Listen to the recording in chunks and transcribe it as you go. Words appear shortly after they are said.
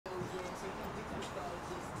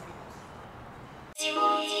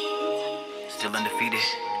Still undefeated.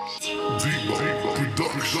 DBO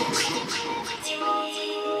production.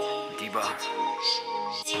 DBO.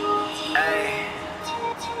 Hey.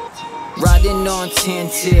 Riding on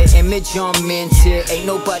tinted, image on minted. Ain't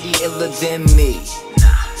nobody iller than me.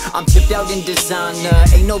 I'm tripped out in designer,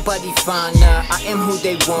 ain't nobody finer. I am who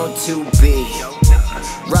they want to be.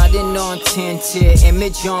 Riding on tinted,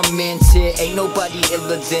 image on minted. Ain't nobody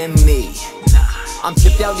iller than me. I'm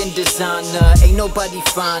tripped out in designer, ain't nobody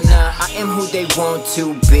finer. I am who they want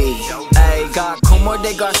to be. Ayy, got como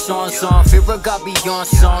de garçons on, Fira got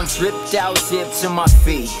Beyonce on, dripped out, zip to my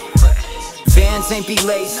feet. Vans ain't be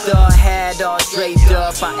laced up, head all straight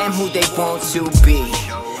up. I am who they want to be.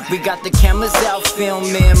 We got the cameras out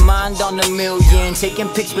filming, mind on a million, taking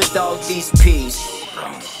pics with all these P's.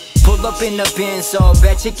 Pull up in the Benzo,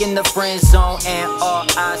 bad chick in the friend zone, and all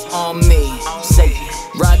eyes on me. Say,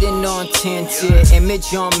 riding on tinted,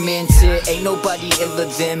 image on minted. Ain't nobody iller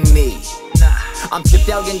than me. I'm tripped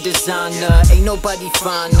out in designer, ain't nobody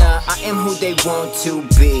finer. I am who they want to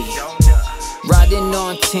be. Riding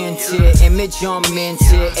on tinted, image on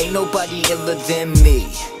minted. Ain't nobody iller than me.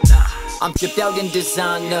 I'm tripped out in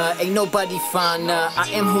designer, ain't nobody finer. I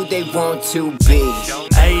am who they want to be.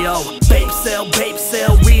 Ayo, babe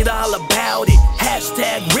sell, read all about it.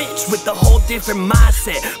 Hashtag rich with a whole different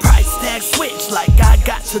mindset. Price tag switch like I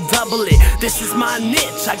got to double it. This is my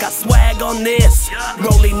niche, I got swag on this.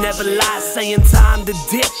 Rolly never lies, saying time to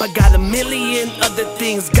dip. I got a million other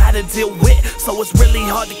things gotta deal with, so it's really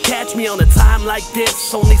hard to catch me on a time like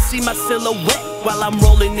this. Only see my silhouette while I'm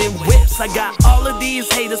rolling in whips. I got all of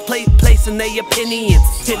these haters placing their opinions.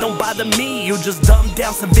 It don't bother me, you just dumb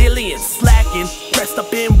down civilians. Slacking, dressed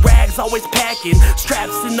up in rags, always packing.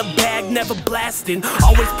 Straps in the bag, never blasting.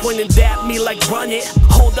 Always pointing at me like run it.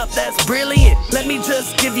 Hold up, that's brilliant. Let me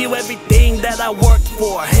just give you everything that I worked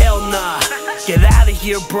for. Hell nah, get out of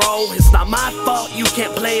here bro. It's not my fault you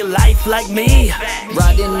can't play life like me.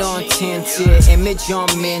 Riding on tinted, image on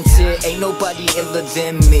minted. Ain't nobody iller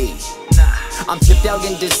than me. I'm tripped out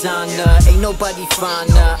in designer, ain't nobody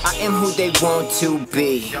finer. I am who they want to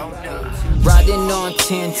be. Riding on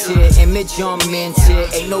tinted, image on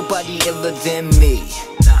minted. Ain't nobody iller than me.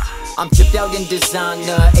 I'm tripped out in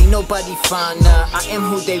designer, ain't nobody finer. I am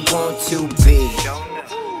who they want to be.